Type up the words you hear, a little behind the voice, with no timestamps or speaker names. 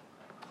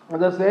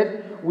As I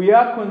said, we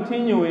are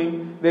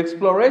continuing the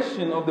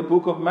exploration of the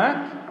book of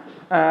Mark,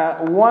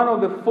 one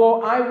of the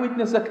 4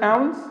 eyewitness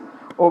accounts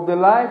of the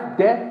life,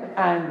 death,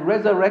 and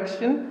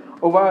resurrection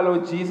of our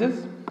Lord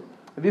Jesus.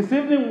 This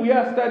evening we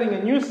are starting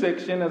a new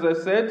section, as I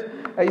said.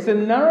 It's a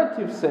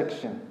narrative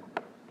section.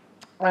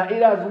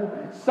 It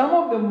has some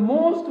of the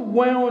most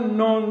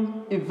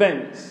well-known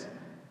events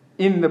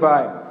in the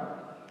Bible.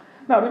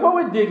 Now, before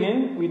we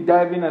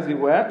dive in, as it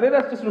were, let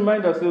us just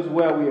remind ourselves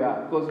where we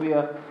are, because we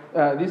are.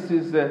 This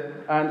is,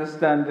 I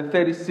understand, the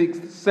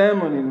 36th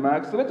sermon in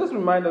Mark. So let us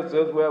remind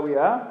ourselves where we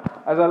are.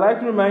 As I like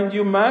to remind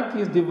you, Mark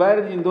is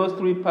divided in those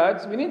 3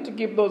 parts. We need to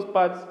keep those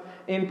parts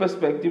in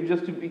perspective,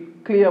 just to be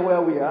clear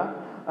where we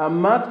are.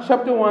 Mark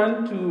chapter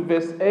 1 to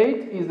verse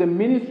 8 is the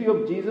ministry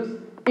of Jesus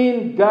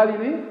in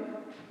Galilee.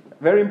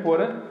 Very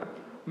important.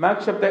 Mark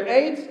chapter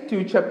 8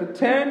 to chapter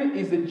 10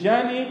 is the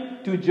journey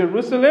to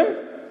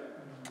Jerusalem.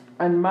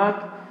 And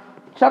Mark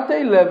chapter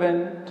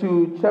 11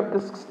 to chapter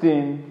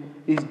 16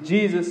 is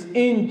Jesus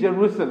in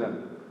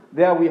Jerusalem.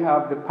 There we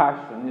have the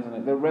passion, isn't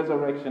it? The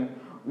resurrection,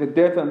 the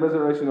death and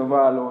resurrection of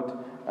our Lord.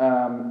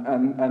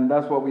 And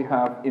that's what we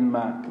have in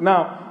Mark.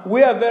 Now,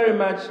 we are very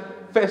much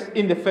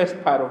in the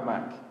first part of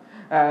Mark.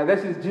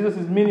 This is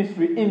Jesus'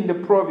 ministry in the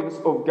province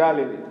of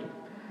Galilee.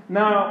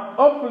 Now,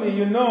 hopefully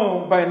you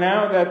know by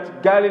now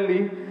that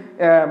Galilee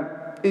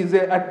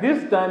at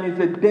this time is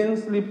a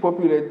densely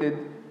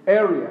populated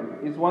area.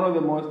 It's one of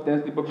the most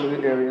densely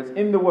populated areas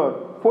in the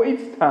world for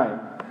its time.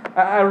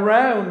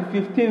 Around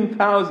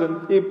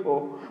 15,000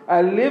 people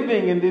are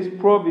living in this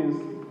province,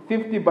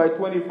 50 by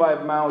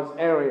 25 miles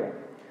area.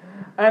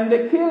 And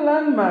the key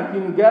landmark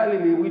in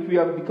Galilee, which we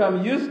have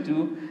become used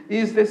to,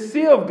 is the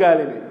Sea of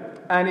Galilee.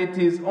 And it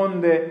is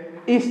on the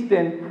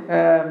eastern,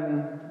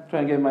 trying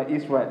to get my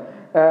east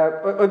right,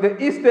 the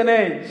eastern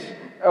edge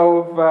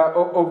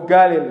of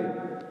Galilee.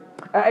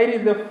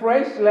 It is a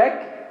fresh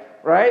lake,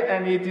 right?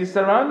 And it is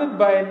surrounded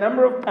by a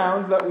number of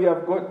towns that we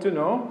have got to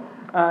know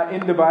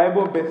in the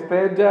Bible: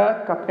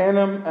 Bethsaida,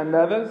 Capernaum, and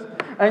others.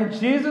 And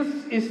Jesus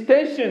is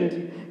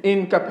stationed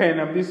in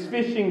Capernaum, this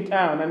fishing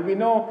town. And we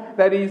know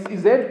that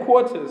his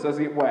headquarters, as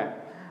it were,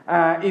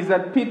 is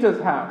at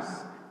Peter's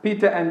house,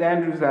 Peter and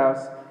Andrew's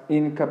house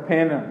in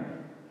Capernaum.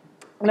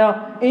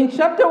 Now, in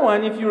chapter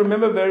 1, if you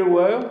remember very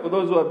well, for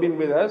those who have been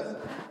with us,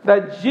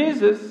 that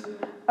Jesus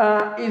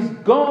is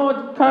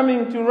God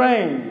coming to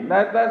reign.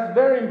 That's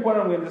very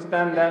important we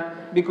understand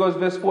that, because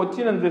verse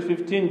 14 and verse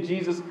 15,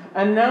 Jesus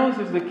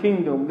announces the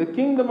kingdom. The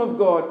kingdom of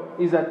God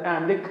is at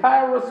hand. The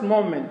Kairos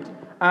moment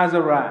has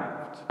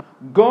arrived.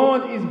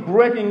 God is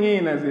breaking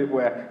in, as it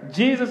were.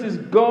 Jesus is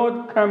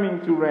God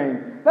coming to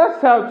reign. That's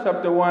how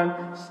chapter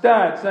 1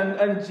 starts.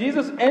 And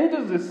Jesus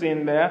enters the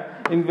scene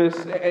there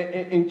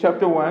in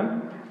chapter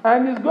 1,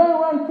 and he's going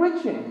around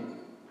preaching.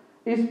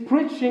 He's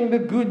preaching the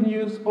good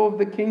news of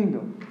the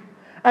kingdom.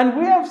 And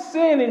we have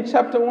seen in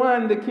chapter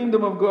 1 the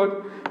kingdom of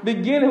God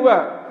begin,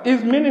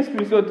 his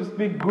ministry, so to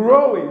speak,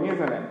 growing,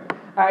 isn't it?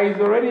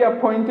 He's already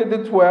appointed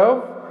the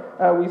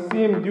 12. We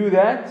see him do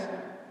that.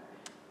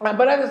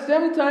 But at the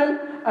same time,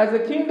 as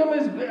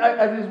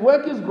his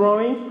work is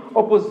growing,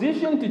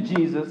 opposition to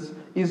Jesus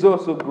is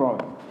also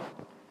growing.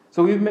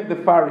 So we've met the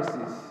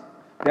Pharisees.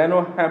 They are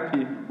not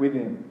happy with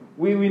him.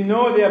 We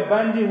know they are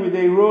banding with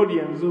the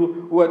Herodians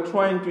who are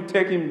trying to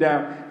take him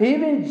down.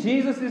 Even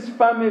Jesus'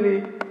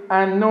 family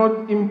are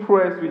not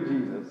impressed with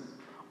Jesus.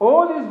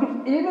 All these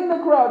groups, even the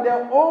crowd, they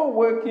are all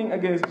working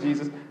against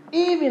Jesus,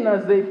 even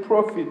as they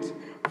profit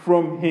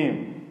from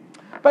him.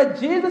 But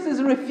Jesus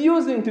is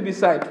refusing to be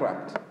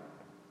sidetracked.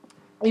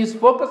 He's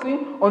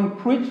focusing on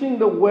preaching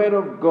the word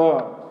of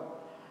God.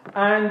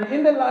 And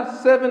in the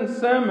last 7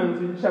 sermons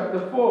in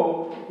chapter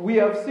 4, we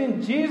have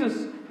seen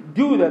Jesus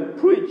do that,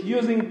 preach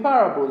using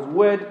parables,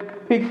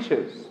 word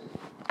pictures.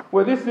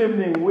 Well, this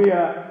evening we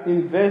are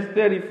in verse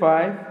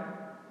 35.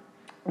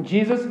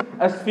 Jesus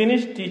has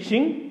finished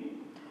teaching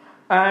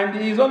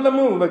and he's on the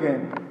move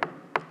again.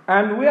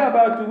 And we are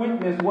about to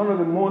witness one of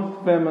the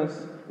most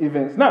famous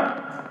events.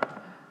 Now,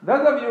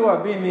 those of you who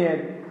have been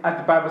here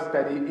at Bible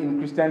study in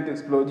Christianity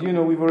Explored, you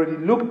know we've already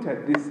looked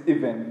at this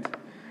event.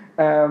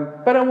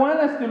 But I want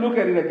us to look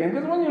at it again,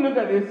 because when you look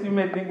at this, you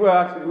may think, well,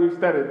 actually, we've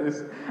started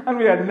this, and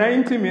we had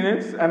 90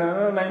 minutes, and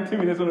another 90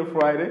 minutes on a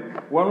Friday,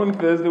 one on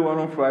Thursday, one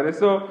on Friday.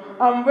 So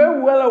I'm very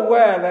well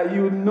aware that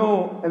you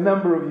know, a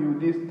number of you,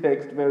 this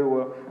text very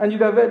well, and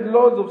you'd have heard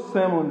loads of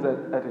sermons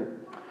at it.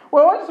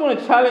 Well, I just want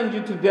to challenge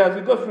you today as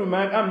we go through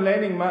Mark. I'm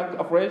learning Mark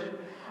afresh.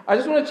 I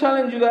just want to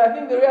challenge you that I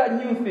think there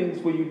are new things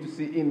for you to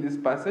see in this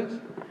passage.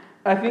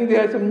 I think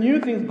there are some new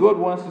things God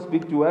wants to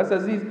speak to us.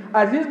 As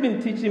he's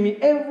been teaching me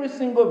every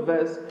single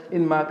verse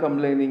in Mark,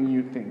 I'm learning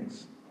new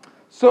things.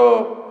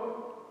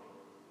 So,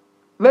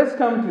 let's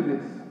come to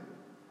this.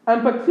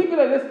 And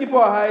particularly, let's keep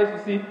our eyes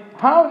to see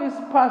how this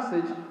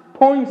passage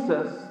points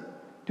us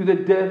to the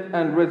death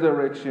and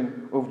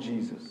resurrection of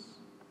Jesus.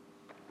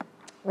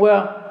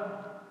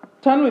 Well,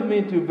 turn with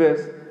me to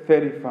verse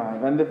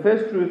 35. And the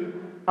first truth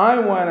I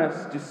want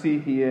us to see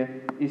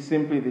here is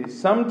simply this.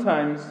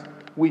 Sometimes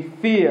we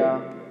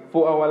fear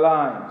for our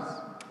lives.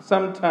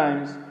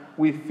 Sometimes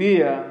we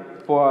fear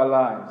for our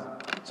lives.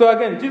 So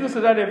again, Jesus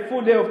has had a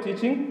full day of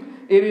teaching.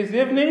 It is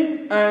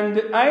evening,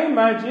 and I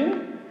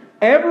imagine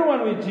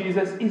everyone with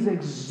Jesus is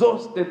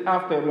exhausted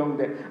after a long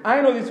day.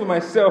 I know this for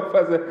myself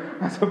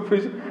as a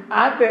preacher.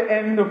 At the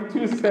end of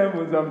 2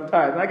 sermons, I'm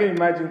tired. I can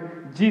imagine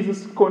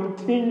Jesus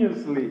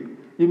continuously.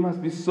 It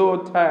must be so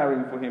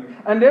tiring for him.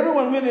 And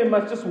everyone really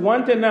must just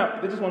want a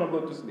nap. They just want to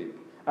go to sleep.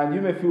 And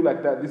you may feel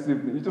like that this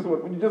evening. You just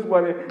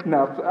want a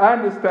nap. So I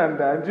understand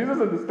that. And Jesus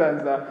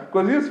understands that.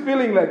 Because he's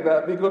feeling like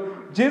that. Because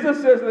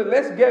Jesus says,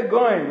 let's get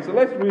going. So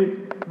let's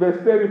read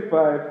verse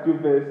 35 to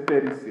verse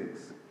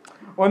 36.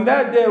 On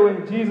that day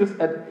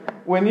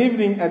when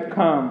evening had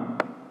come,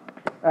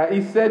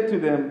 he said to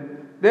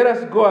them, let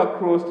us go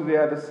across to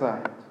the other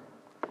side.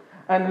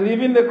 And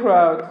leaving the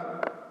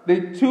crowd,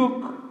 they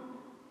took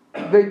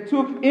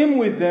him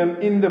with them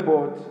in the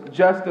boat,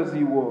 just as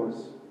he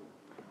was.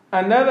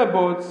 And other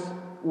boats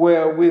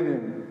were with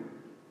him.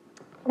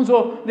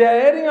 So they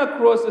are heading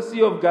across the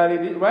Sea of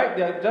Galilee, right?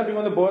 They are jumping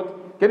on the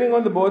boat, getting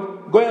on the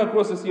boat, going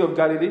across the Sea of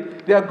Galilee.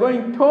 They are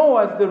going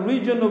towards the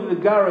region of the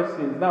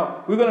Gerasenes.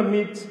 Now, we're going to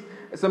meet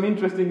some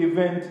interesting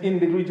events in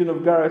the region of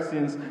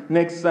Gerasenes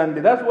next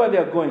Sunday. That's where they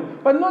are going.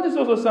 But notice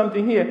also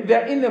something here. They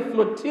are in a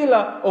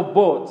flotilla of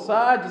boats. So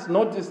I just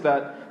noticed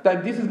that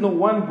this is not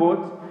one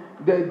boat.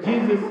 That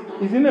Jesus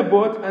is in a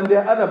boat and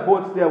there are other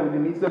boats there with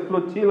him. It's a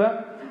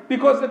flotilla.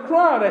 Because the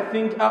crowd, I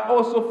think, are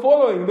also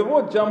following. They've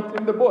all jumped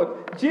in the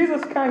boat.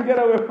 Jesus can't get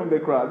away from the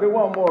crowd. They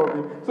want more of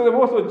him. So they've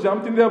also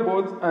jumped in their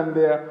boats and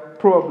they're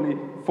probably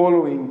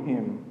following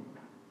him.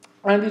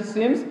 And it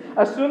seems,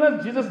 as soon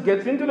as Jesus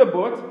gets into the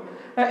boat,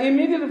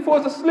 immediately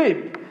falls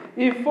asleep.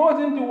 He falls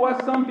into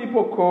what some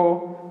people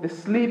call the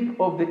sleep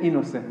of the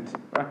innocent.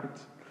 Right?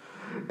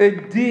 A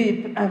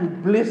deep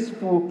and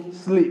blissful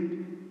sleep.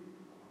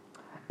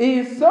 He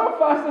is so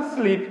fast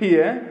asleep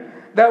here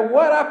that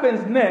what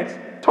happens next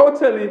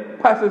totally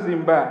passes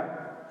him by.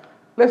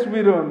 Let's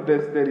read on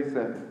verse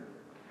 37.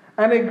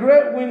 And a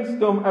great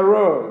windstorm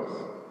arose,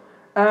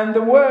 and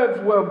the waves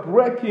were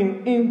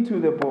breaking into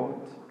the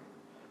boat,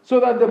 so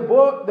that the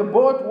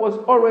boat was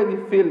already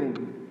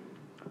filling.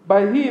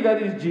 But he,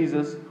 that is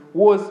Jesus,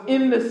 was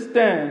in the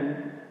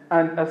stern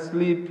and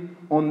asleep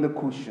on the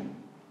cushion.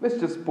 Let's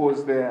just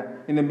pause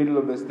there in the middle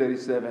of verse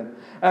 37.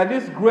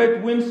 This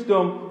great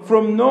windstorm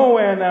from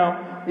nowhere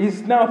now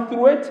is now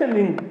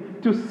threatening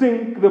to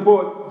sink the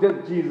boat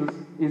that Jesus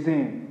is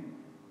in.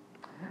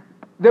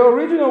 The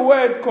original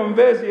word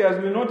conveys here,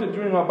 as we noted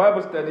during our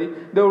Bible study,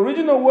 the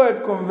original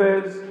word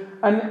conveys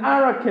an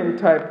hurricane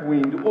type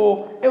wind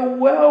or a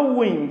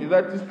whirlwind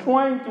that is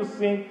trying to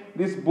sink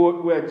this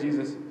boat where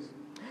Jesus is.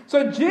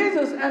 So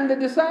Jesus and the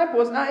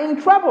disciples are in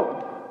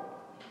trouble.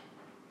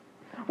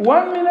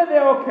 1 minute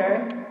they're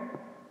okay.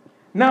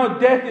 Now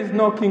death is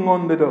knocking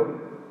on the door.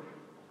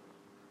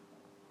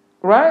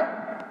 Right?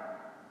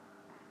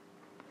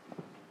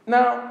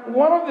 Now,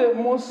 one of the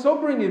most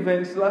sobering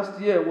events last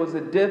year was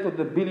the death of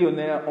the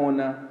billionaire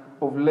owner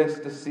of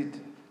Leicester City.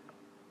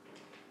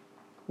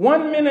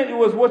 1 minute he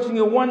was watching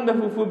a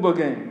wonderful football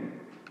game.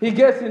 He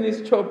gets in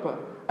his chopper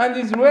and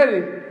he's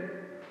ready.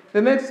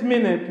 The next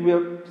minute we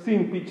are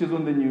seeing pictures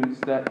on the news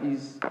that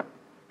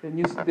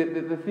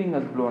the thing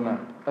has blown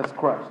up, has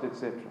crashed,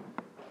 etc.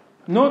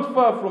 Not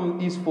far from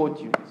his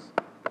fortunes.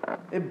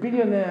 A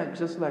billionaire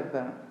just like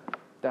that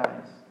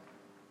dies.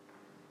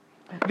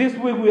 This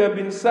week we have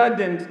been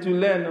saddened to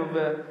learn of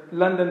a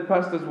London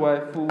pastor's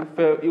wife who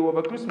fell ill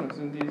over Christmas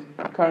and is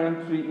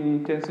currently in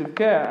intensive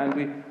care, and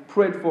we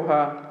prayed for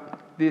her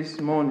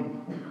this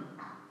morning.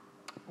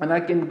 And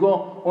I can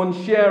go on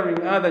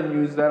sharing other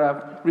news that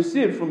I've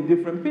received from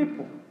different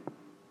people.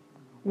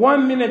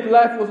 1 minute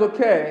life was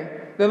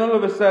okay, then all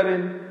of a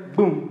sudden,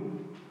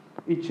 boom,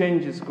 it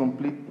changes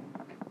completely.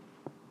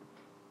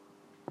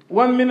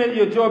 1 minute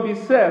your job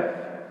is safe,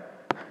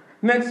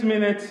 next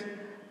minute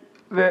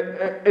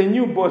a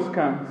new boss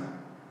comes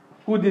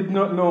who did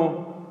not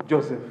know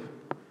Joseph,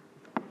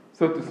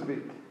 so to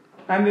speak.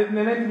 And the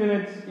next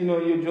minute,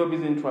 your job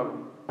is in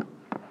trouble.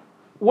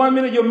 1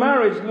 minute your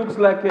marriage looks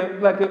like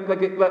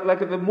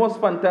the most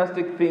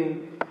fantastic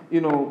thing,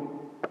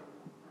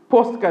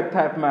 postcard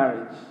type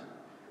marriage.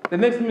 The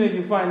next minute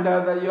you find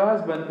out that your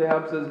husband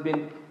perhaps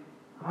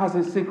has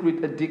a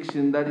secret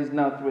addiction that is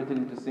now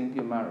threatening to sink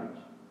your marriage.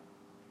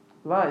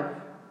 Life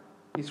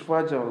is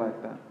fragile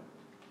like that.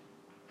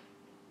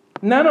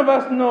 None of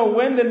us know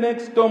when the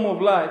next storm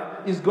of life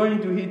is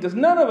going to hit us.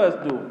 None of us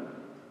do.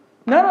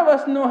 None of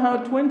us know how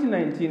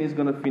 2019 is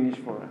going to finish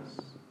for us.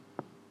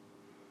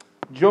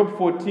 Job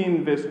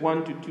 14 verse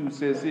 1 to 2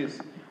 says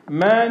this: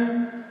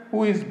 Man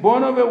who is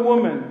born of a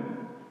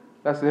woman,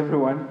 that's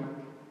everyone,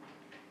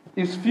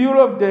 is full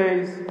of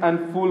days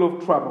and full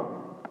of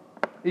trouble.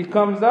 He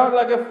comes out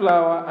like a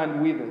flower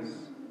and withers.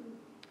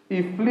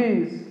 He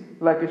flees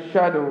like a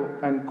shadow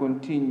and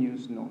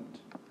continues not.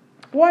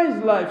 Why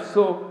is life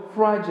so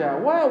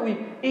fragile? Why are we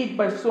hit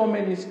by so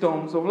many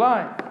storms of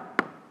life?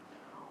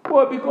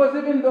 Well, because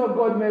even though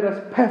God made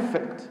us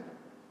perfect,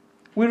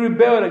 we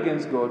rebelled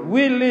against God.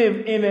 We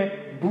live in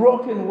a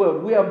broken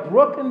world. We are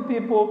broken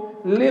people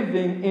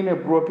living in a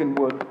broken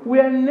world. We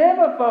are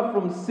never far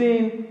from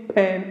sin,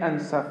 pain,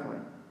 and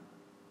suffering.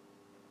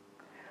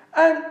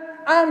 And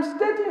I'm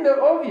stating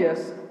the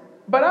obvious,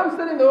 but I'm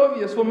stating the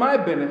obvious for my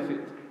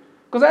benefit,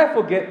 because I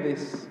forget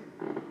this.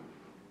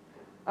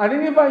 I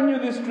think if I knew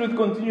this truth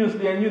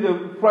continuously, I knew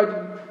the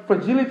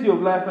fragility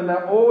of life, and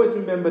I always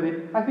remembered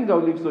it, I think I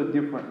would live so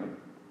differently.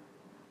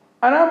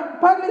 And I'm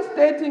partly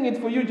stating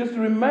it for you just to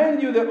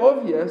remind you the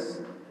obvious.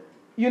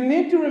 You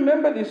need to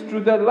remember this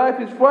truth, that life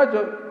is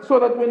fragile, so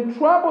that when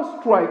trouble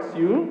strikes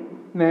you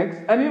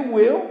next, and it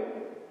will,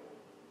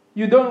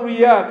 you don't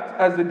react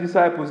as the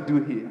disciples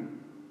do here.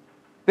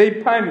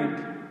 They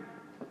panic.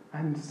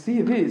 And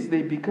see this,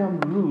 they become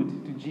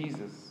rude to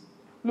Jesus.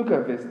 Look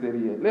at verse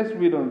 38. Let's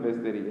read on verse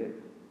 38.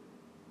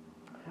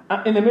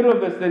 In the middle of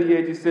verse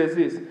 38, it says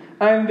this,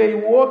 and they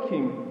woke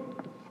him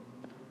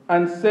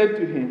and said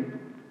to him,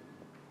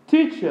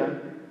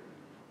 Teacher,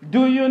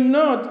 do you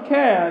not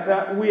care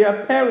that we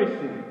are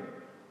perishing?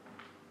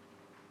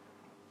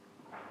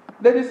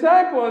 The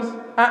disciples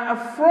are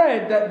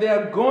afraid that they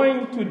are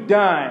going to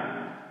die.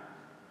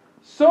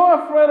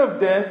 So afraid of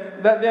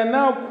death that they are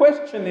now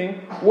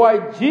questioning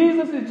why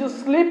Jesus is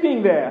just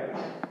sleeping there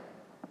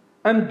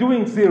and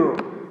doing zero.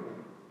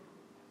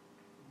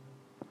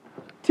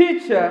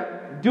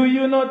 Teacher, do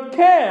you not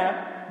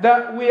care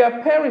that we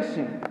are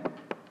perishing?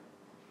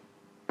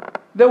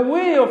 The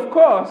we, of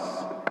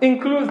course,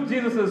 includes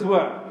Jesus as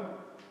well.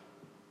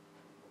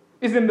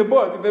 It's in the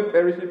boat. If they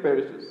perish, he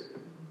perishes.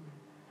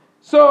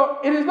 So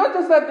it is not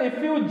just that they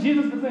feel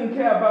Jesus doesn't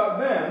care about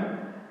them.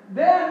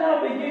 They are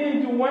now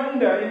beginning to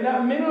wonder, in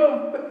that middle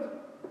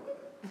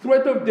of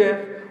threat of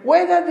death,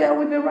 whether they are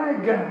with the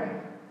right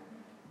guy.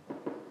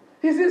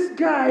 Is this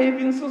guy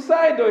even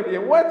suicidal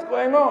here? What's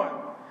going on?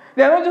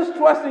 They are not just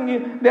trusting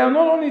him. They are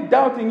not only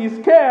doubting his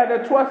care,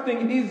 they're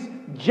trusting his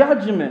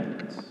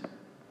judgment.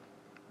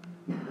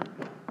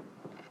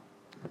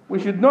 We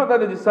should note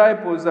that the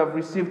disciples have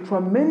received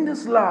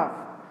tremendous love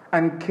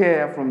and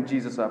care from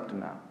Jesus up to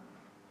now.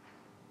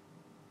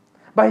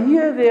 But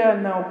here they are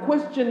now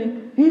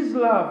questioning his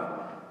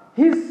love,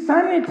 his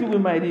sanity, we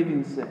might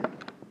even say.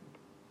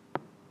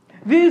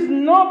 These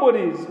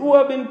nobodies who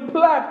have been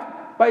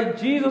plucked by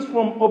Jesus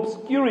from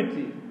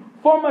obscurity,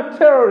 former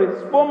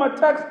terrorists, former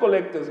tax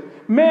collectors,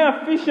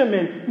 mere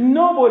fishermen,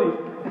 nobodies,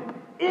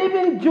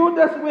 even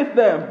Judas with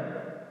them.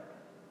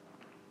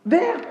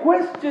 They are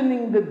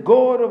questioning the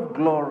God of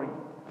glory.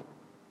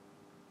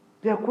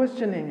 They are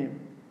questioning him,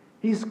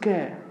 his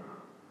care.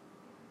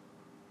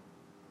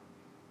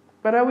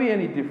 But are we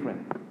any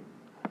different?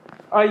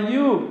 Are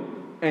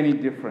you any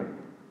different?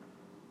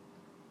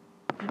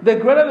 The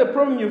greater the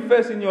problem you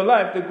face in your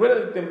life, the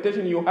greater the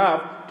temptation you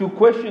have to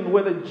question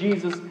whether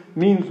Jesus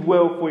means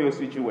well for your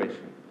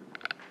situation.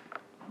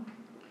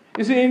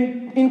 You see,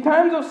 in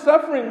times of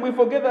suffering, we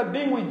forget that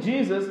being with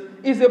Jesus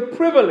is a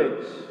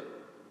privilege.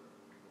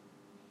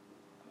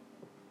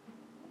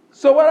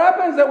 So what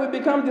happens is that we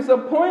become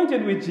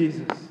disappointed with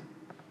Jesus.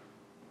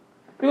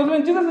 Because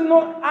when Jesus is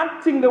not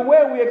acting the way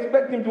we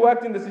expect him to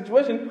act in the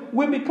situation,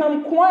 we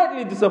become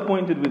quietly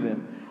disappointed with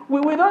him.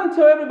 We don't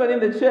tell everybody in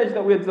the church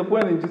that we're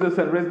disappointed in Jesus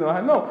and raise our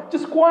hand. No,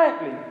 just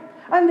quietly.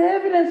 And the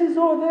evidence is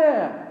all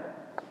there.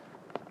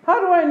 How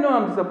do I know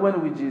I'm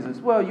disappointed with Jesus?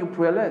 Well, you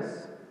pray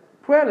less.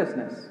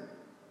 Prayerlessness.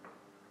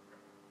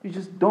 You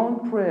just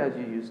don't pray as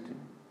you used to.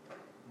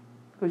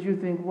 Because you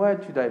think, why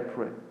should I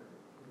pray?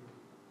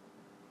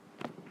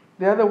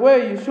 The other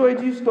way you show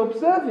it, you stop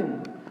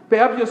serving.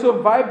 Perhaps you're so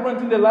vibrant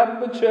in the life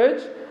of the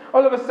church,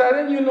 all of a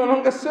sudden you no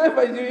longer serve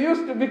as you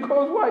used to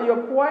because why?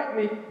 You're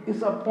quietly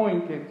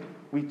disappointed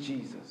with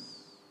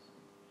Jesus.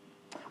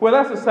 Well,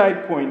 that's a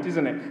side point,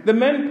 isn't it? The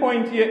main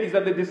point here is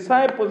that the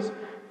disciples'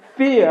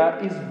 fear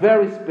is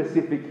very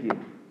specific here.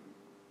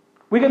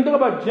 We can talk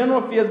about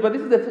general fears, but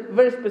this is a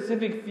very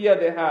specific fear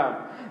they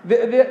have.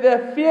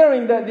 They're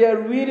fearing that they are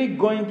really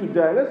going to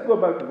die. Let's go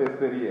back to verse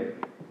 38.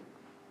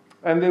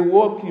 And they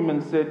woke him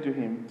and said to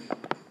him,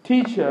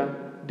 Teacher,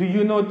 do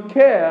you not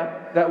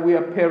care that we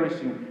are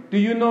perishing? Do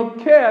you not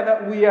care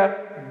that we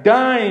are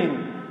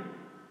dying?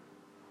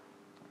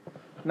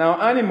 Now,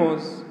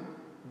 animals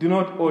do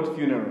not hold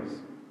funerals.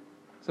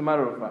 As a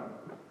matter of fact,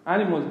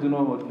 animals do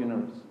not hold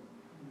funerals.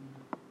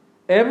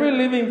 Every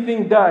living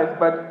thing dies,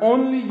 but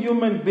only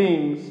human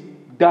beings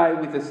die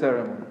with a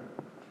ceremony.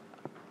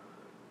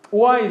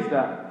 Why is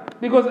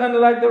that? Because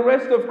unlike the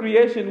rest of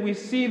creation, we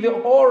see the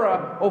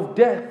horror of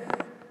death.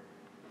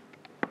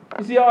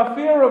 You see, our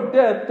fear of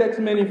death takes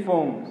many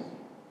forms.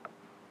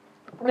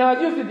 Now,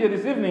 as you sit here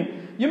this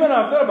evening, you may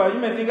not have thought about it. You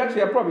may think,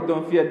 actually, I probably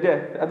don't fear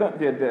death. I don't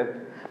fear death.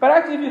 But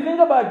actually, if you think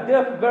about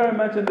death very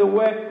much in the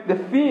way, the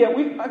fear,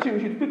 we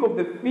should speak of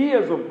the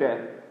fears of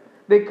death.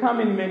 They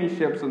come in many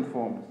shapes and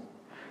forms.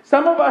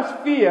 Some of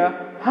us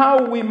fear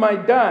how we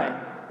might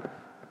die.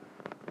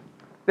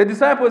 The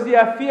disciples here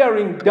are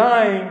fearing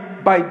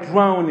dying by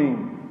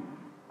drowning.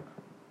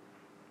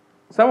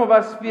 Some of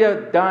us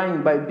fear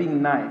dying by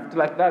being knifed.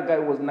 Like that guy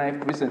was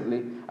knifed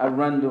recently at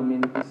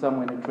random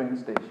somewhere in a train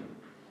station.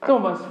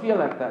 Some of us feel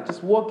like that.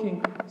 Just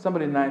walking,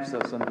 somebody knifes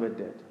us and we're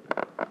dead.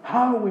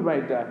 How we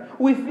might die.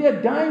 We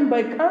fear dying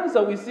by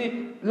cancer. We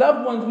see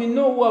loved ones we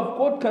know who have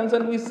got cancer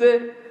and we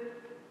say,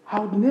 I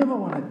would never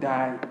want to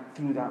die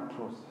through that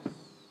process.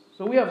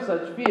 So we have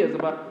such fears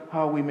about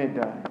how we may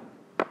die.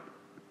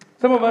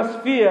 Some of us,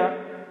 our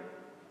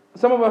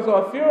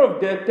fear of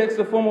death takes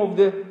the form of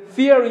the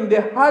fearing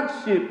the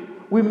hardship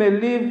we may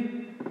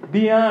leave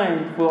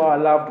behind for our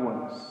loved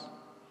ones.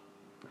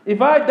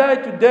 If I die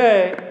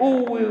today,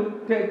 who will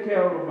take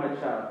care of my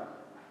child?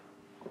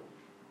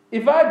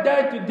 If I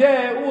die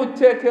today, who will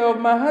take care of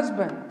my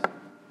husband?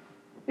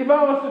 If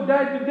I was to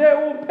die today,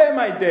 who will pay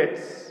my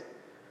debts?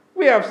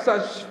 We have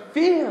such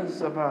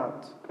fears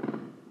about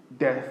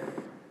death.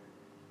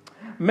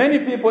 Many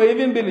people,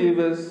 even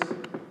believers,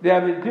 they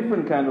have a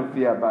different kind of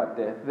fear about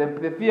death.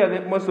 The fear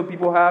that most of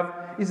people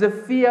have is a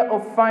fear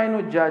of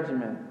final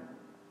judgment.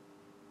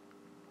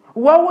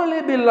 What will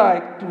it be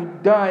like to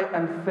die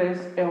and face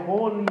a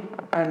holy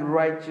and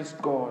righteous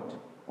God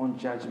on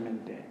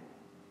Judgment Day?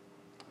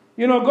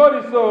 You know,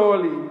 God is so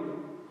holy.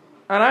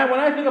 And when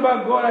I think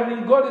about God, I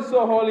think God is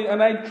so holy,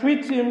 and I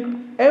treat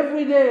Him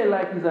every day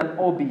like He's an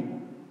obi.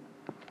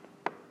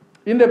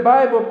 In the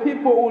Bible,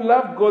 people who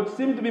love God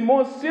seem to be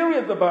more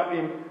serious about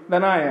Him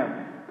than I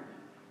am.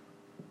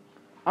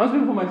 I'm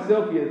speaking for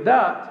myself here.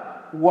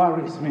 That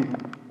worries me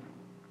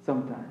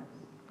sometimes.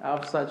 I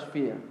have such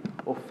fear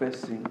of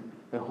facing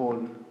a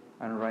holy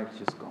and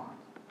righteous God.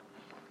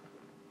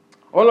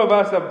 All of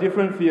us have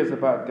different fears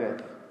about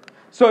death.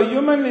 So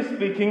humanly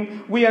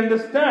speaking, I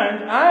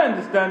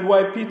understand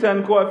why Peter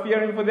and co are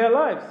fearing for their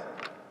lives.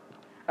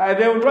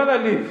 They would rather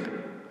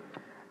live.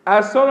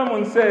 As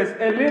Solomon says,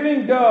 a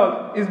living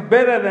dog is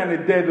better than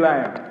a dead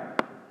lion.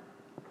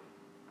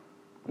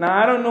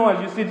 Now, I don't know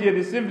as you sit here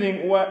this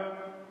evening what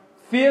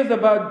fears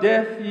about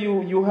death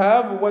you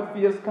have, or what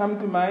fears come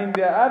to mind.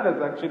 There are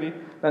others actually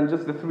than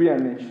just the three I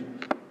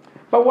mentioned.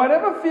 But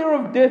whatever fear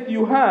of death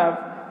you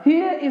have,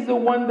 here is the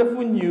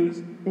wonderful news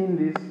in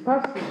this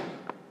passage.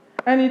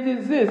 And it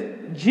is this: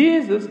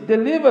 Jesus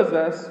delivers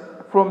us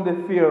from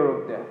the fear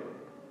of death.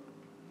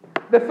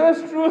 The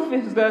first truth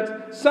is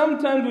that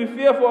sometimes we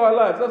fear for our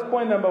lives. That's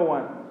point number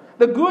one.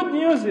 The good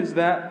news is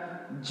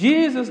that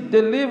Jesus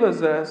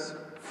delivers us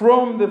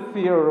from the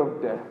fear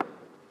of death.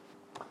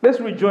 Let's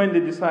rejoin the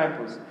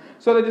disciples.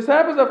 So the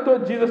disciples have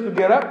told Jesus to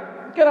get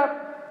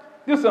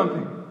up, do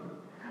something.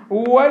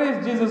 What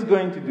is Jesus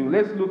going to do?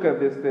 Let's look at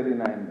verse 39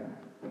 then.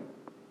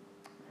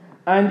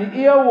 And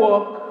he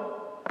awoke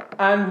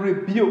and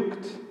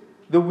rebuked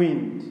the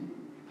wind,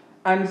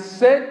 and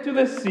said to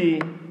the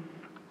sea,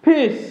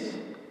 Peace,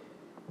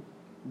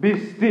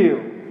 be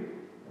still.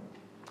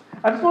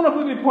 I just want to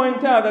quickly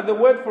point out that the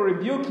word for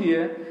rebuke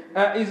here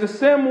is the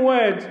same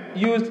word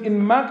used in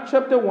Mark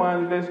chapter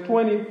 1, verse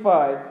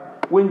 25,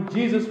 when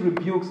Jesus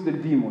rebukes the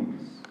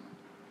demons.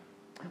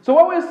 So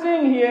what we're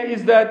seeing here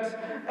is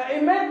that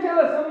it may tell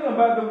us something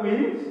about the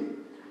wind,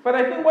 but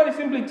I think what it's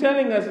simply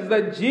telling us is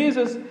that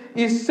Jesus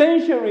is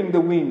censuring the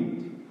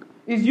wind.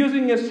 He's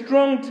using a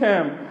strong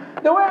term.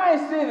 The way I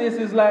see this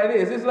is like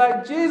this. It's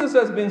like Jesus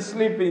has been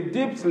sleeping,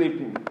 deep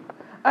sleeping.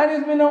 And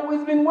he's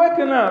been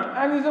waking up.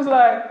 And he's just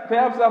like,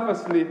 perhaps half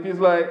asleep. He's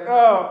like,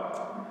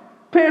 oh,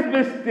 peace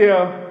be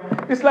still.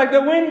 It's like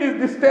the wind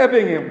is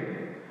disturbing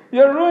him.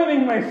 You're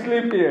ruining my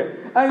sleep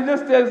here. And he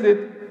just tells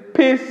it,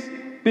 peace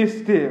be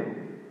still.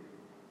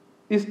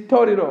 He's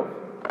taught it off.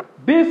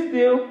 Be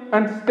still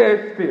and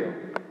stay still.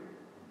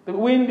 The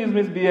wind is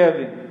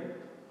misbehaving.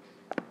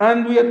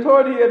 And we are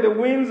told here the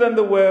winds and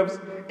the waves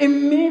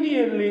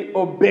immediately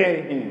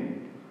obey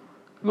him.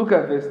 Look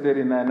at verse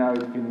 39, how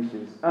it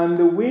finishes. And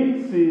the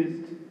wind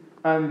ceased,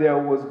 and there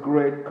was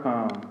great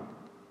calm.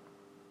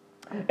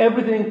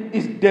 Everything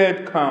is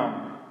dead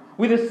calm,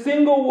 with a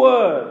single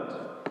word.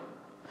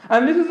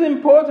 And this is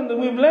important, and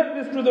we've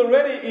learned this truth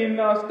already in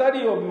our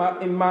study of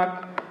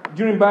Mark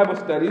during Bible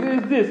study.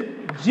 It is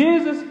this: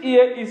 Jesus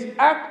here is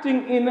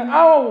acting in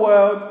our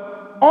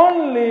world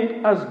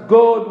only as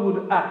God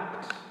would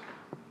act.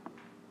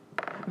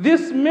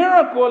 This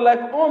miracle, like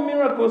all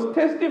miracles,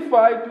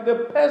 testifies to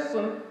the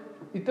person.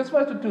 It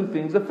testifies to two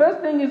things. The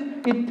first thing is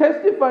it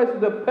testifies to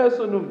the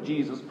person of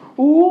Jesus.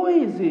 Who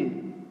is he?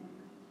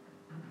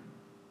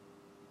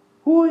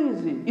 Who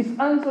is he? It's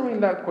answering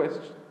that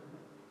question.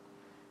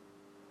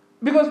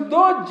 Because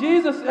though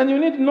Jesus, and you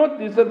need to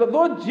notice that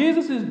though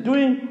Jesus is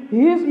doing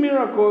his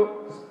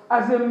miracles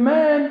as a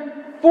man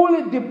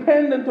fully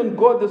dependent on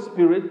God the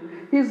Spirit,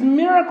 his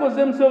miracles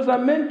themselves are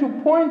meant to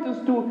point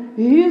us to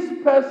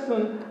his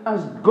person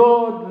as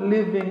God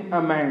living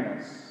among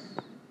us.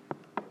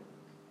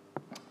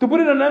 To put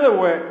it another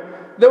way,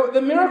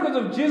 the miracles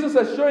of Jesus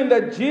are showing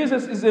that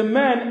Jesus is a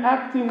man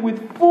acting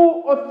with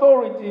full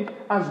authority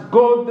as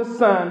God the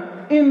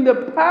Son in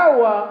the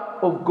power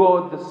of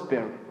God the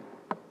Spirit.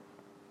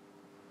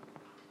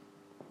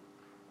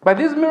 But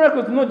these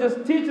miracles do not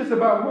just teach us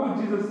about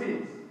who Jesus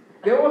is.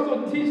 They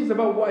also teach us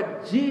about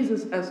what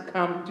Jesus has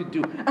come to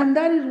do. And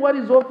that is what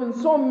is often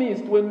so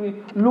missed when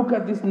we look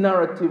at this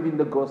narrative in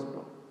the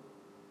gospel.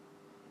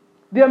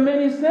 There are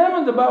many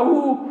sermons about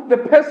who the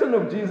person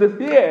of Jesus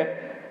here,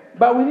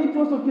 but we need to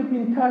also keep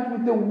in touch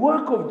with the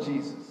work of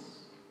Jesus.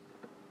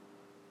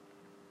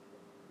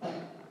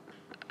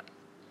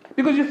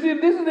 Because you see,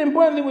 this is the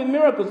important thing with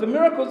miracles. The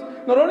miracles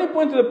not only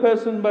point to the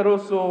person, but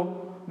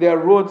also they are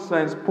road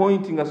signs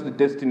pointing us to the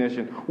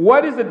destination.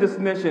 What is the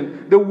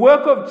destination? The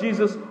work of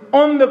Jesus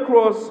on the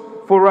cross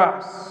for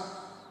us.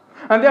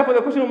 And therefore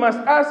the question we must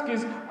ask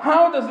is,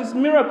 how does this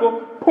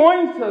miracle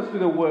point us to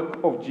the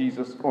work of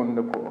Jesus on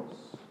the cross?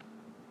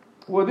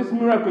 Well, this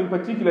miracle in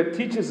particular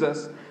teaches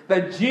us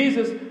that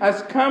Jesus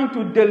has come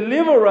to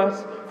deliver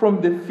us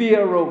from the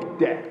fear of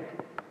death.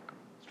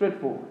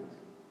 Straightforward.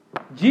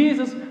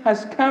 Jesus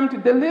has come to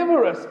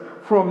deliver us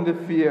from the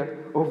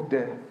fear of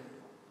death.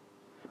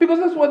 Because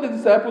that's what the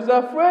disciples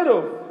are afraid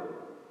of.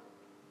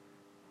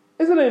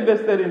 Isn't it in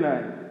verse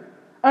 39?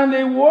 And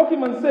they woke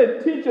him and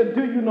said, "Teacher,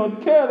 do you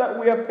not care that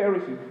we are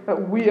perishing,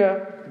 that we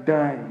are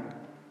dying?"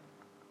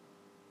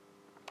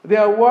 They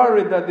are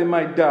worried that they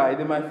might die,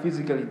 they might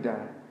physically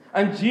die.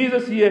 And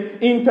Jesus here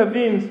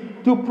intervenes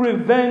to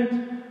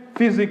prevent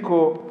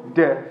physical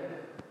death.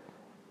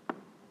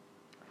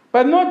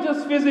 But not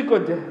just physical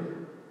death.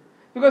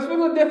 Because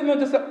physical death is not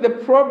just the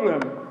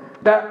problem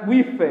that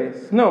we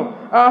face. No,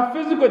 our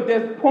physical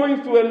death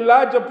points to a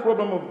larger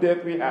problem of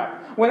death we have.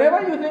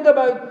 Whenever you think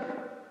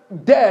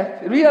about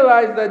death,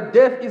 realize that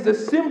death is a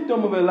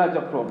symptom of a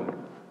larger problem.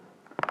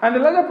 And the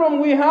larger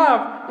problem we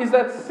have is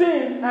that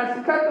sin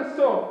has cut us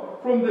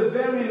off from the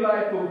very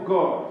life of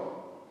God.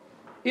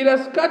 It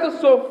has cut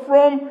us off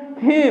from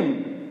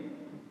Him.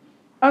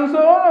 And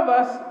so all of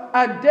us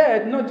are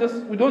dead.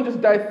 We don't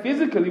just die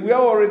physically, we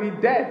are already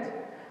dead.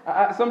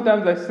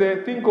 Sometimes I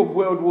say, think of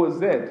World War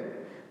Z.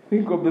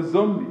 Think of the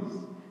zombies.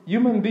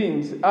 Human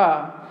beings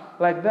are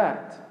like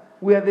that.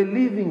 We are the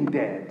living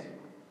dead.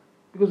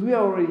 Because we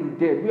are already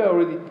dead. We are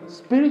already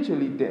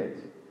spiritually dead.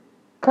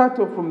 Cut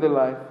off from the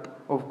life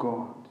of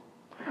God.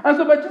 And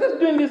so by Jesus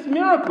doing this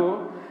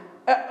miracle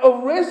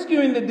of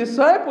rescuing the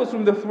disciples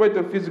from the threat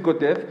of physical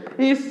death,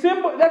 this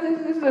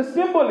is a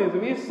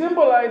symbolism. He is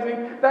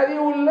symbolizing that He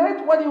will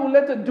what He will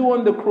later do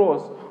on the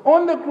cross.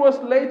 On the cross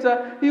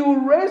later, He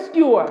will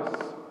rescue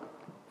us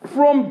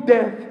from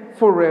death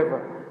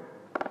forever.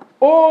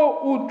 All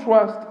who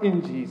trust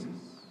in Jesus.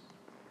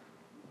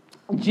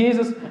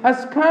 Jesus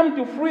has come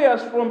to free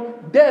us from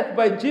death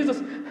by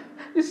Jesus.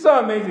 It's so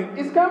amazing.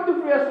 He's come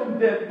to free us from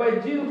death by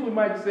Jesus, we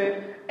might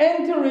say,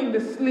 entering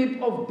the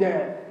sleep of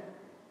death.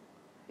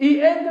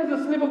 He enters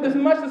the sleep of death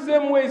much the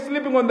same way he's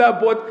sleeping on that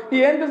boat.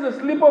 He enters the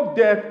sleep of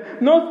death,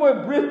 not for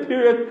a brief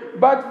period,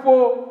 but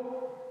for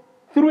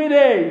 3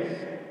 days.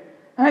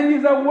 And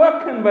he's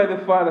awakened by the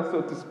Father,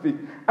 so to speak,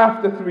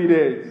 after 3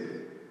 days.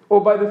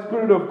 Or by the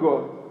Spirit of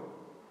God.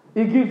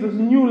 He gives us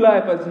new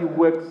life as He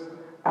wakes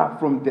up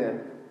from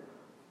death.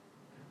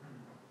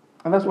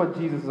 And that's what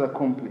Jesus has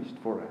accomplished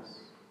for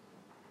us.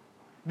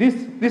 This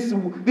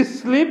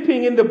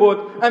sleeping in the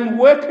boat and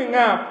waking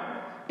up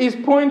is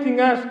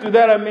pointing us to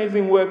that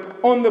amazing work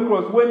on the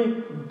cross when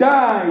He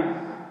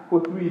dies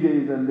for 3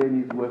 days and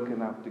then He's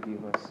waking up to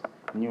give us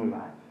new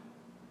life.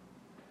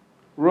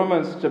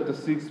 Romans chapter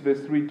 6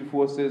 verse 3 to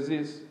 4 says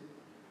this: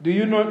 "Do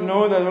you not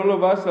know that all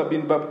of us have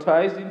been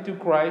baptized into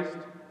Christ?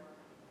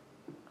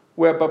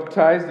 We are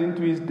baptized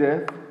into His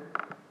death.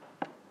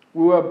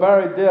 We were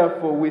buried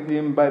therefore with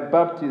Him by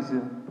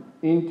baptism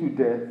into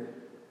death,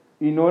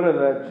 in order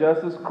that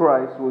just as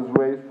Christ was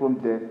raised from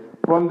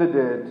the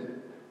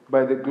dead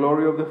by the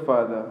glory of the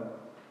Father,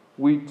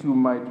 we too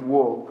might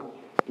walk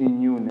in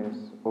newness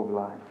of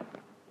life."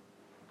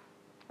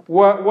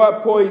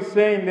 What Paul is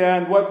saying there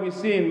and what we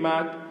see in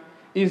Mark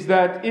is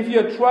that if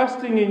you're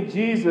trusting in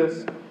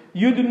Jesus,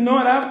 you do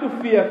not have to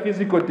fear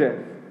physical death.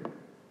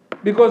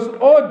 Because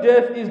all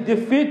death is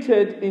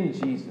defeated in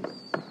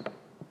Jesus.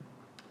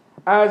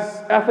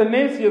 As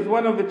Athanasius,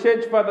 one of the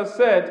church fathers,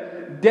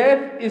 said,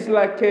 death is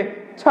like a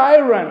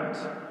tyrant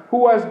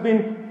who has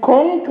been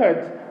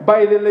conquered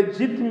by the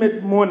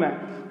legitimate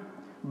monarch.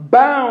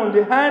 Bound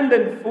hand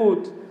and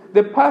foot,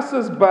 the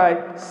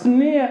passers-by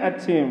sneer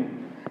at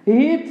him,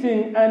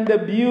 hitting and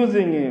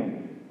abusing him.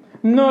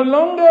 No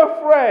longer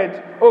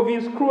afraid of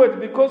his cruelty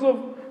because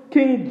of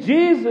King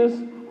Jesus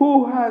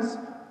who has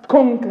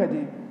conquered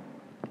him.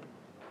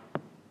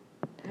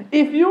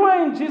 If you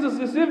are in Jesus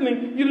this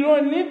evening, you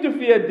don't need to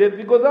fear death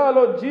because our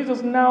Lord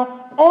Jesus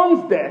now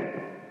owns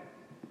death.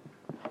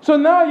 So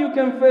now you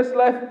can face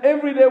life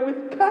every day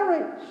with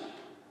courage,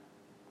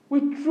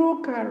 with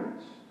true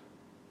courage.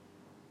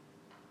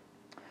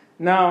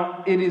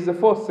 Now, it is the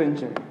 4th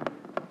century.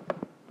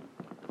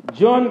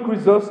 John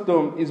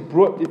Chrysostom is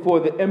brought before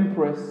the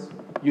Empress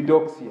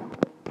Eudoxia.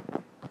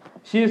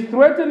 She is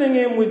threatening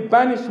him with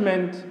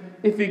banishment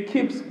if he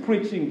keeps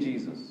preaching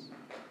Jesus.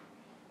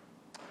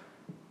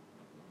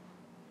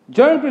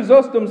 John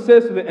Chrysostom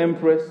says to the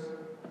Empress,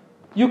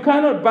 "You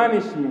cannot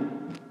banish me,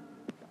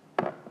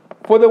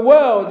 for the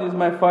world is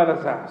my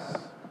Father's house."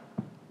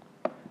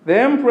 The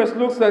Empress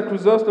looks at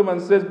Chrysostom and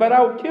says, "But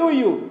I'll kill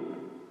you."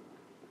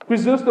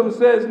 Chrysostom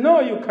says, "No,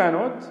 you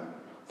cannot,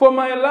 for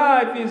my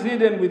life is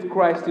hidden with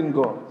Christ in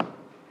God."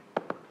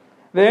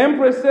 The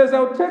empress says,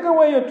 I'll take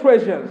away your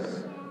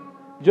treasures.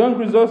 John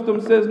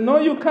Chrysostom says, no,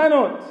 you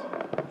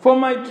cannot. For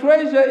my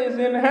treasure is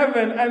in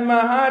heaven and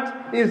my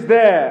heart is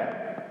there.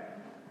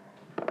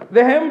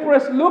 The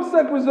empress looks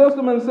at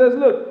Chrysostom and says,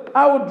 look,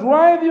 I will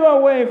drive you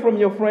away from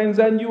your friends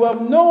and you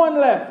have no one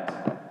left.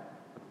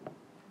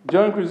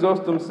 John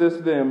Chrysostom says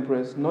to the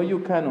empress, no, you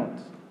cannot.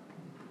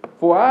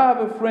 For I have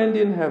a friend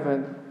in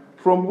heaven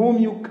from whom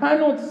you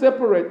cannot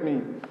separate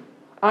me.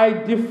 I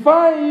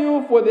defy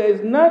you, for there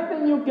is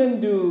nothing you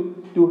can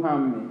do to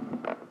harm me.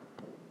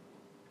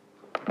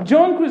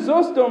 John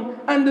Chrysostom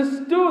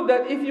understood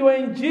that if you are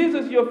in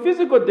Jesus, your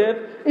physical death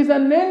is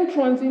an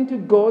entrance into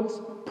God's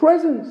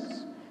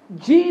presence.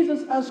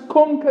 Jesus has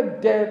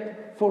conquered death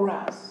for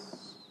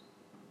us.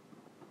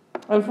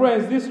 And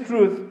friends, this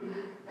truth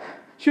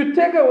should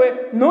take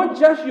away not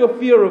just your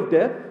fear of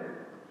death,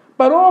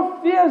 but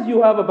all fears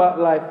you have about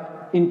life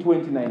in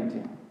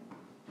 2019.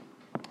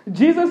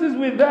 Jesus is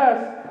with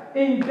us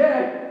in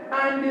death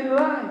and in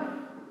life.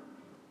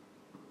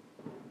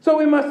 So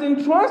we must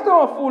entrust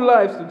our full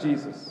lives to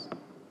Jesus.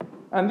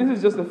 And this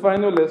is just the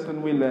final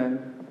lesson we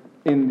learn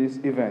in this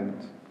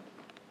event.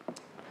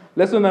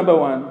 Lesson number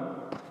 1.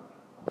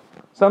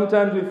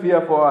 Sometimes we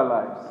fear for our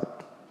lives.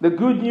 The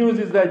good news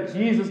is that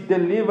Jesus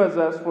delivers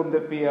us from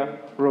the fear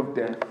of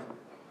death.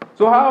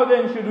 So how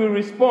then should we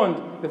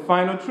respond? The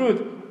final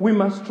truth. We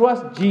must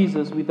trust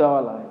Jesus with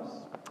our lives.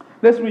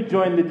 Let's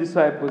rejoin the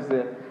disciples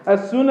there.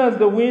 As soon as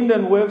the wind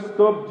and waves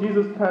stop,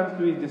 Jesus turns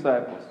to his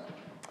disciples.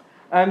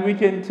 And we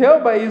can tell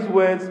by his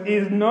words,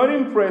 he's not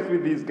impressed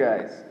with these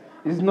guys.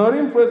 He's not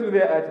impressed with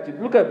their attitude.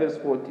 Look at verse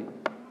 40.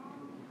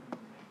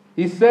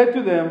 He said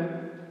to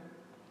them,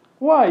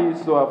 why are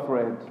you so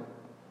afraid?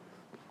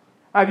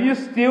 Have you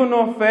still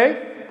no faith?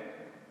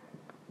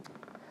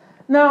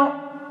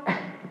 Now,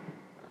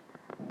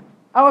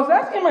 I was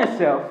asking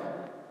myself,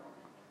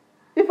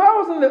 if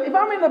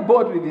I'm in the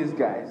boat with these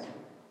guys,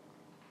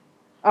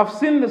 I've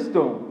seen the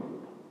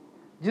storm.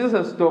 Jesus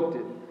has stopped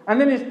it. And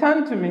then he's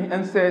turned to me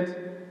and said,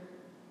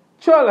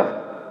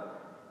 Chola,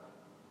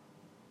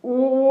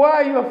 why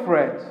are you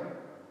afraid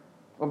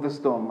of the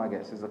storm, I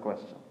guess is the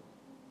question.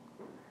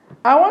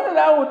 I wondered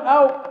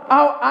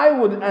how I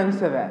would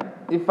answer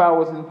that if I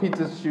was in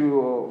Peter's shoe,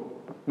 or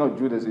not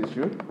Judas'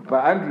 shoe,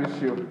 but Andrew's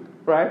shoe,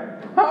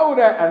 right? How would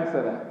I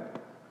answer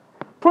that?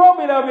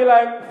 Probably I'll be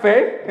like,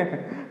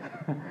 faith?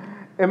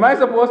 Am I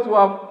supposed to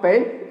have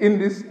faith in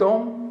this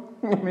storm?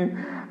 I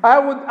mean, I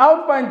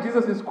would find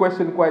Jesus'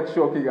 question quite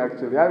shocking,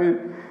 actually. I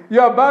mean,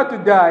 you're about to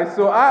die,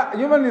 so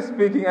humanly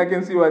speaking, I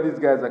can see where these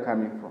guys are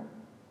coming from.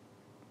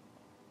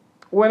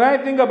 When I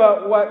think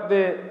about what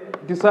the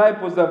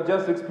disciples have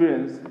just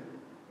experienced,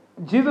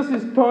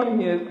 Jesus' tone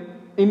here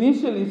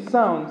initially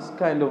sounds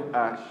kind of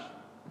harsh.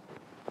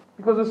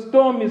 Because the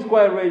storm is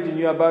quite raging,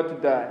 you're about to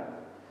die.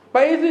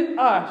 But is it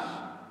harsh?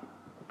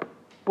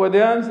 Well,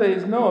 the answer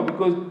is no,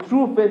 because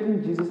true faith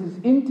in Jesus is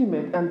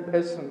intimate and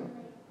personal.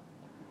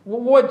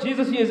 What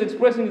Jesus here is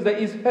expressing is that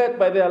he's hurt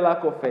by their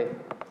lack of faith.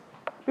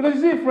 Because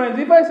you see, friends,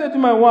 if I say to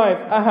my wife,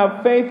 I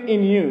have faith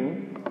in you,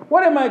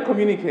 what am I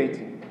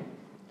communicating?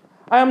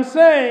 I am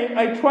saying,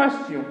 I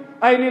trust you,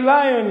 I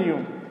rely on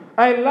you,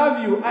 I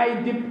love you,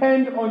 I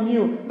depend on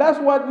you. That's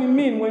what we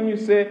mean when you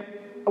say,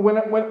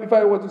 if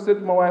I were to say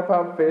to my wife, I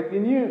have faith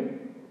in you.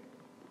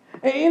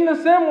 And in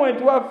the same way,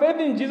 to have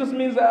faith in Jesus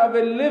means I have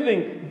a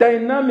living,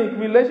 dynamic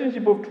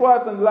relationship of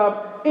trust and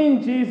love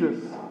in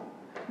Jesus.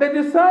 The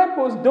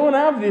disciples don't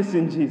have this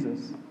in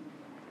Jesus.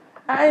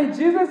 And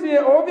Jesus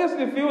here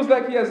obviously feels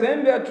like he has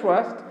earned their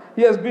trust.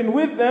 He has been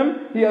with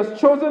them. He has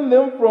chosen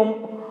them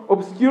from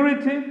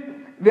obscurity.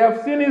 They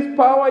have seen his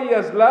power. He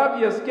has loved.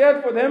 He has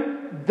cared for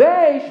them.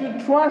 They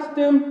should trust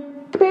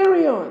him,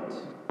 period.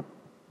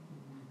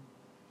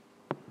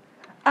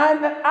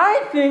 And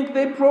I think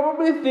they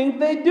probably think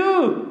they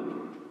do.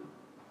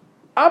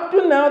 Up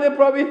to now, they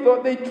probably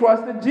thought they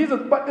trusted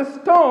Jesus. But the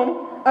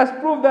storm has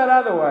proved that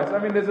otherwise. I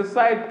mean, there's a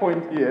side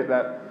point here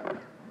that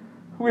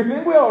we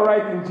think we're all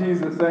right in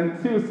Jesus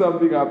until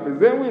something happens.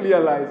 Then we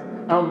realize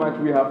how much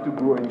we have to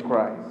grow in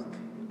Christ.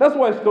 That's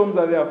why storms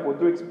are there for,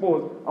 to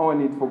expose our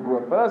need for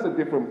growth. But that's a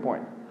different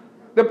point.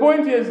 The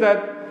point here is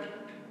that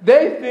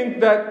they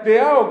think that they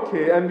are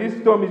okay and this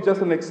storm is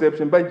just an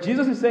exception. But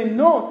Jesus is saying,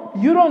 no,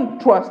 you don't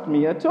trust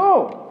me at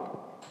all.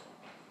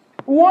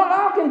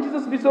 How can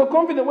Jesus be so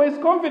confident? Well,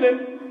 he's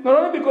confident not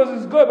only because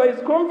he's good, but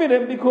he's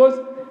confident because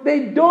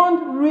they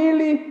don't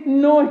really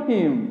know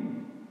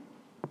him.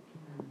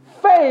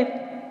 Faith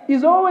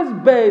is always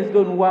based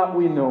on what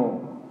we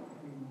know.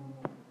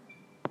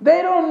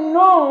 They don't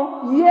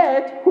know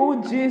yet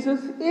who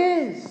Jesus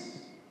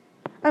is.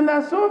 And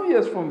that's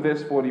obvious from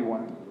verse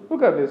 41.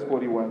 Look at verse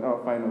 41,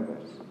 our final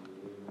verse.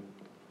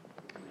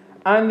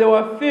 And they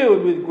were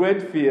filled with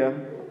great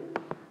fear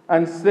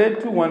and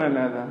said to one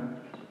another,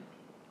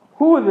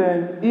 who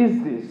then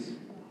is this,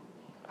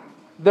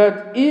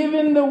 that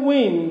even the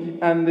wind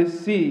and the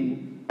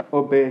sea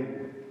obey?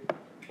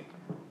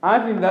 I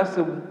think that's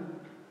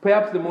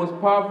perhaps the most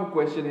powerful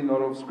question in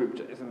all of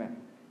Scripture, isn't it?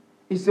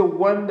 It's a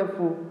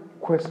wonderful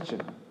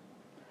question.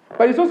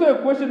 But it's also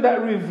a question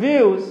that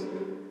reveals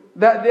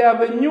that they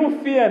have a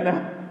new fear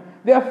now.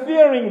 They are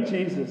fearing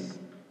Jesus.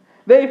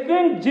 They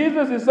think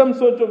Jesus is some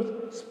sort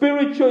of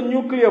spiritual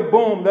nuclear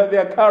bomb that they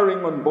are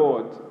carrying on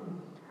board.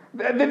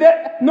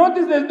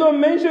 Notice there's no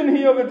mention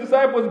here of the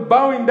disciples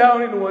bowing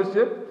down in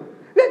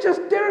worship. They're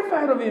just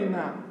terrified of him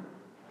now.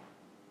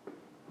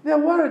 They're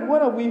worried,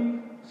 what have we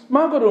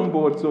smuggled on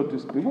board, so to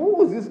speak?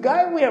 Who is this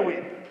guy we're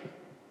with?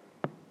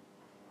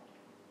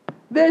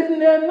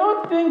 They're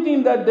not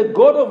thinking that the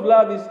God of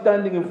love is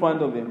standing in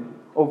front of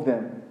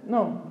them.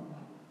 No.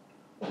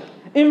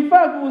 In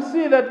fact, we'll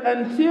see that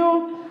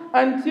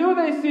until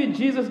they see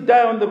Jesus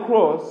die on the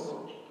cross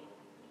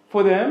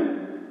for them,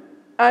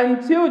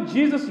 until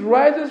Jesus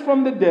rises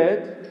from the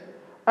dead,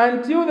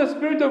 until the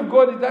Spirit of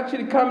God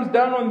actually comes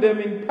down on them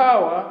in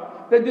power,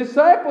 the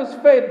disciples'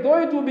 faith,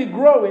 though it will be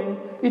growing,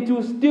 it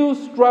will still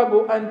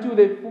struggle until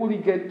they fully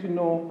get to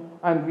know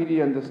and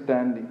really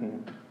understand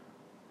him.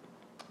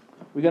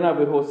 We're going to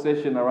have a whole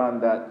session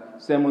around that,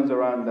 sermons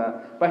around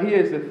that. But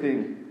here's the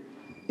thing.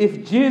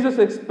 If Jesus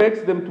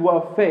expects them to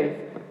have faith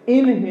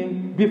in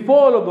him before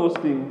all of those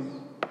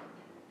things,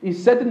 he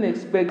certainly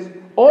expects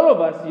all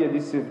of us here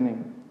this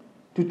evening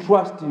to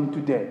trust him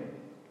today.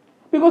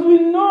 Because we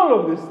know all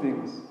of these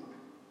things.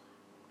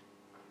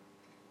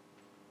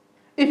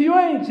 If you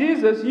are in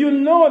Jesus, you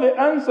know the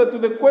answer to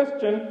the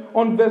question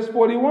on verse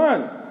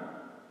 41.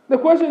 The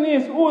question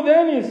is, who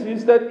then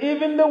is that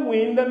even the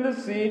wind and the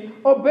sea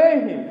obey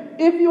him?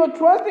 If you are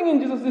trusting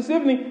in Jesus this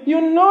evening,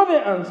 you know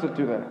the answer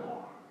to that.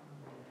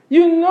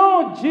 You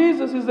know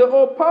Jesus is the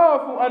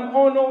all-powerful and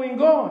all-knowing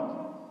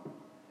God.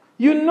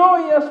 You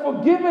know he has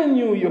forgiven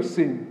you your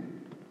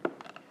sin.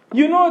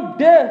 You know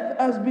death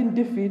has been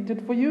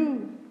defeated for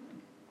you.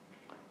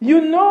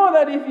 You know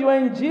that if you are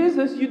in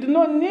Jesus, you do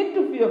not need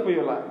to fear for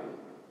your life.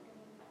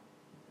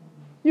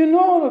 You know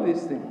all of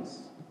these things.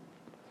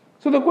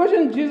 So the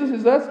question Jesus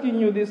is asking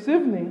you this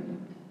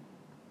evening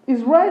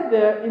is right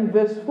there in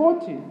verse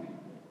 40.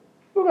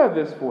 Look at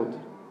verse 40.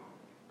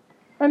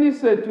 And he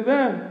said to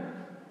them,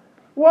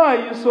 why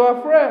are you so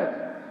afraid?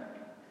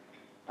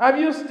 Have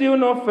you still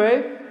no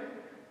faith?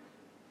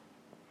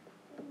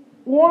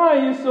 Why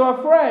are you so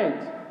afraid?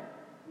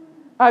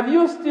 Have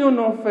you still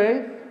no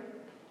faith?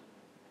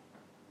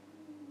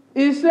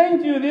 He's saying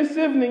to you this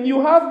evening,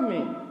 you have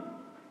me.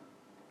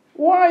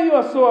 Why are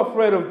you so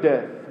afraid of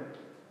death?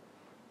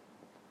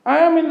 I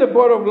am in the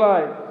boat of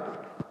life.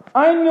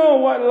 I know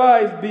what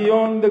lies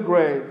beyond the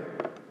grave.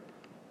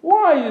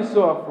 Why are you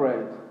so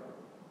afraid?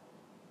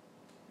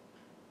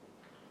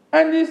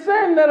 And he's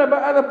saying that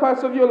about other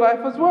parts of your life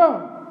as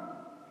well.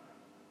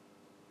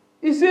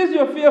 He sees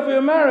your fear for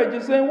your marriage.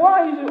 He's saying,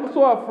 why are you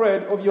so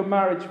afraid of your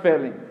marriage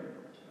failing?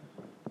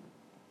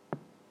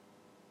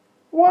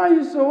 Why are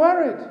you so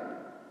worried?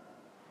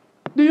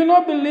 Do you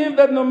not believe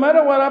that no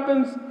matter what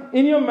happens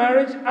in your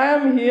marriage, I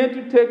am here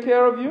to take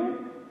care of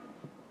you?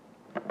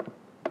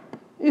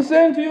 He's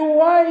saying to you,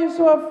 why are you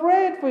so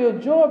afraid for your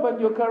job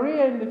and your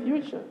career in the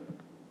future?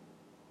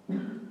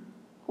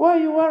 Why are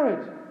you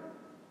worried?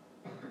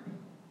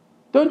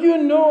 Don't you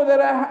know that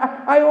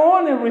I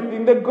own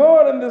everything? The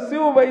gold and the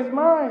silver is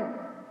mine.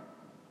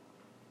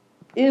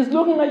 He's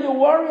looking at your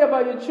worry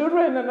about your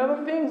children and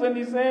other things, and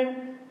he's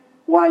saying,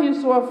 why are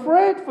you so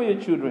afraid for your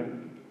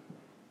children?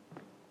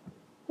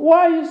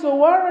 Why are you so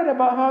worried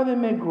about how they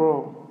may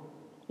grow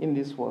in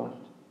this world?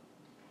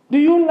 Do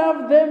you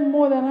love them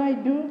more than I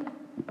do?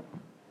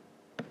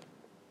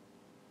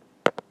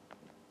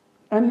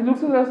 And he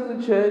looks at us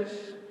as a church.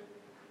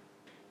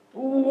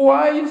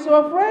 Why are you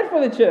so afraid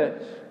for the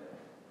church?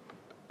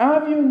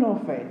 Have you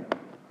no faith?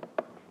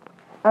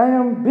 I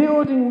am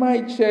building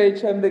my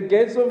church and the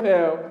gates of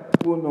hell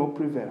will not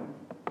prevail.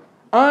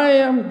 I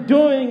am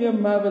doing a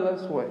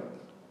marvelous work.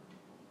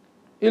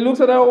 He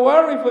looks at our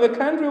worry for the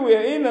country we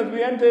are in as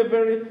we enter a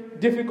very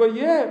difficult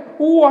year.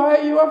 Why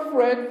are you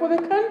afraid for the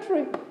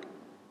country?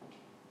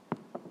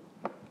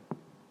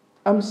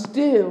 I'm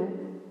still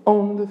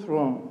on the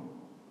throne.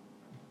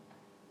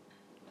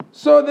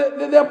 So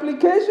the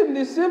application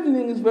this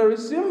evening is very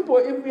simple.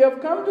 If we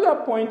have come to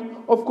that point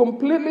of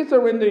completely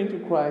surrendering to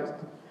Christ,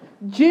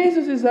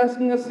 Jesus is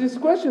asking us this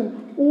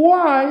question: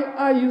 why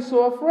are you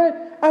so afraid?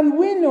 And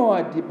we know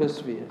our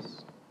deepest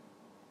fears.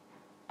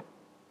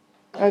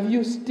 Have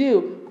you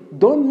still,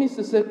 don't miss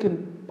the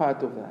second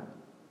part of that.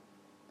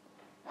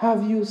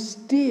 Have you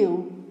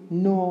still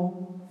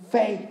no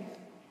faith?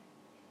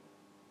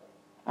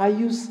 Are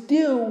you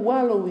still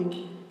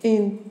wallowing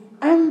in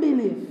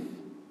unbelief?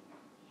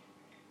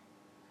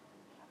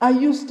 Are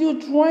you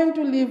still trying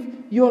to live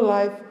your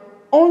life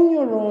on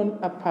your own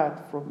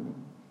apart from me?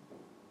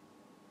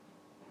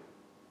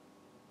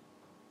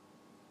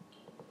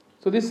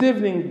 So this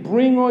evening,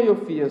 bring all your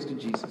fears to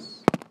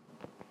Jesus.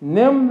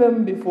 Name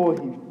them before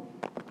him.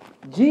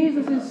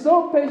 Jesus is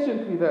so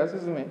patient with us,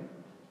 isn't he?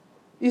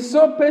 He's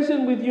so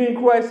patient with you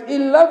in Christ. He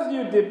loves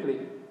you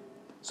deeply.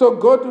 So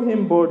go to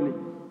him boldly.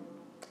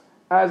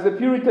 As the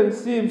Puritan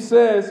hymn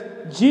says,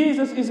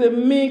 Jesus is a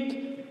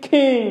meek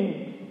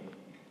king.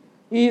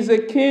 He is a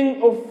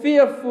king of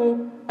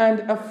fearful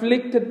and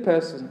afflicted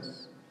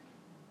persons.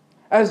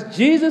 As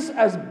Jesus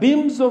has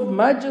beams of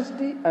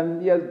majesty,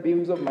 and he has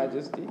beams of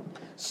majesty,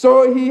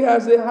 so he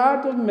has a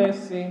heart of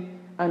mercy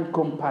and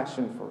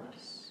compassion for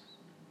us.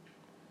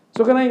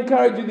 So can I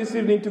encourage you this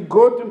evening to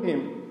go to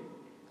him?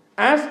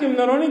 Ask him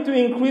not only to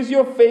increase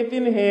your faith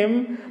in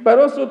him, but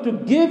also to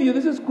give you,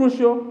 this is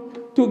crucial,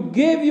 to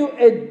give you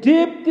a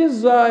deep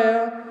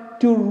desire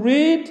to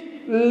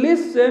read,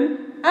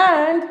 listen,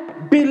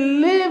 and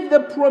believe the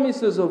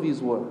promises of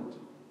his word.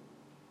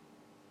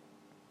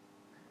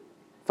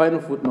 Final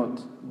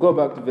footnote. Go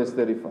back to verse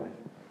 35.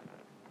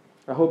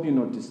 I hope you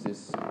notice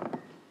this.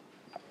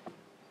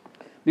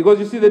 Because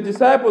you see, the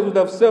disciples would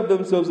have saved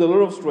themselves a lot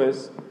of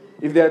stress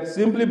if they had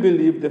simply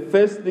believed the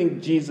first thing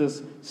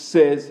Jesus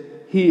says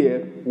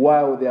here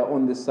while they are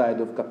on the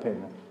side of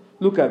Capernaum.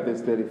 Look at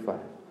verse 35.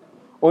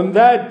 On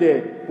that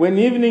day, when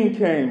evening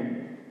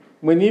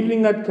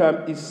had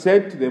come, he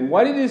said to them,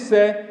 what did he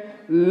say?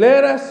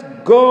 Let us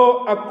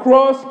go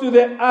across to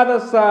the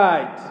other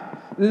side.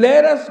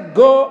 Let us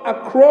go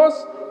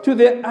across to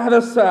the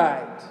other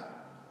side.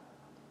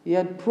 He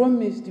had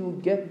promised he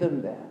would get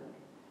them there.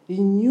 He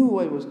knew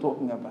what he was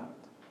talking about.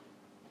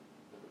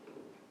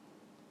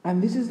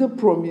 And this is the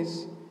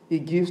promise he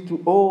gives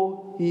to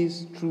all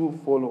his true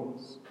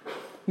followers.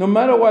 No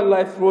matter what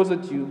life throws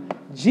at you,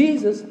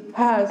 Jesus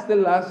has the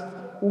last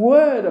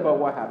word about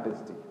what happens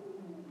to you.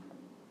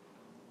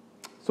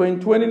 So in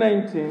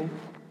 2019,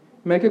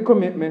 make a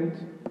commitment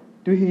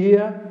to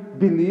hear,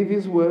 believe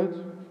his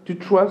word, to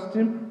trust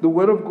him, the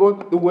word of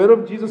God, the word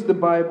of Jesus, the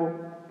Bible.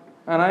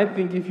 And I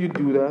think if you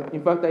do that,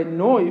 in fact, I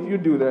know if you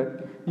do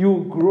that, you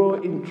will grow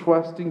in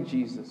trusting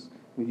Jesus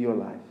with your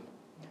life.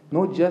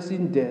 Not just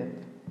in death,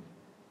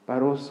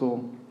 but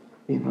also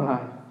in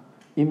life,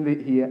 in the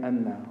here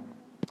and now.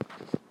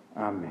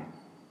 Amen.